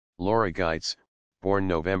Laura Geitz, born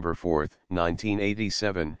November 4,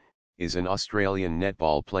 1987, is an Australian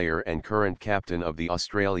netball player and current captain of the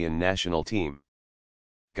Australian national team.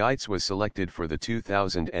 Geitz was selected for the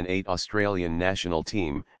 2008 Australian national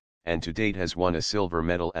team, and to date has won a silver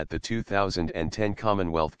medal at the 2010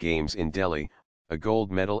 Commonwealth Games in Delhi, a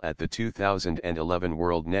gold medal at the 2011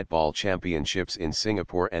 World Netball Championships in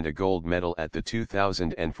Singapore and a gold medal at the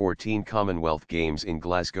 2014 Commonwealth Games in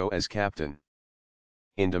Glasgow as captain.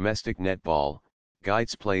 In domestic netball,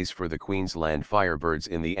 Geitz plays for the Queensland Firebirds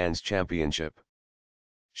in the ANZ Championship.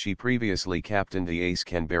 She previously captained the Ace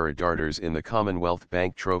Canberra Darters in the Commonwealth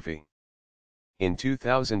Bank Trophy. In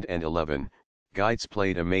 2011, Geitz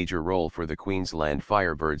played a major role for the Queensland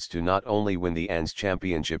Firebirds to not only win the ANZ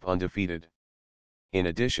Championship undefeated. In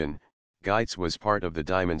addition, Geitz was part of the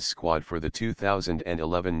Diamonds squad for the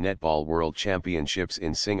 2011 Netball World Championships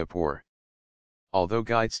in Singapore. Although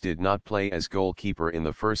Geitz did not play as goalkeeper in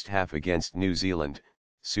the first half against New Zealand,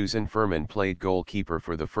 Susan Furman played goalkeeper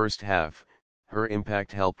for the first half. Her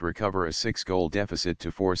impact helped recover a 6-goal deficit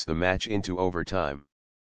to force the match into overtime.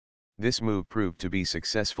 This move proved to be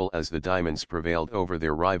successful as the Diamonds prevailed over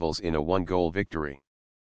their rivals in a 1-goal victory.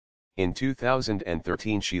 In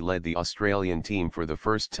 2013 she led the Australian team for the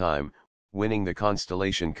first time, winning the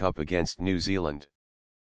Constellation Cup against New Zealand.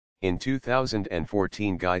 In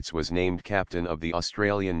 2014 Geitz was named captain of the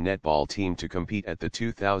Australian netball team to compete at the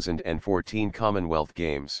 2014 Commonwealth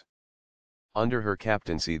Games. Under her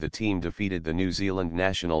captaincy the team defeated the New Zealand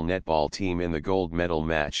national netball team in the gold medal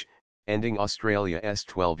match, ending Australia's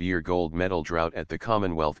 12-year gold medal drought at the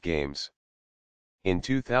Commonwealth Games. In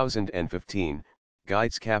 2015,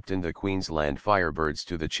 Geitz captained the Queensland Firebirds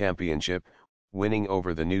to the championship, winning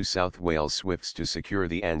over the New South Wales Swifts to secure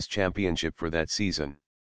the ANZ Championship for that season.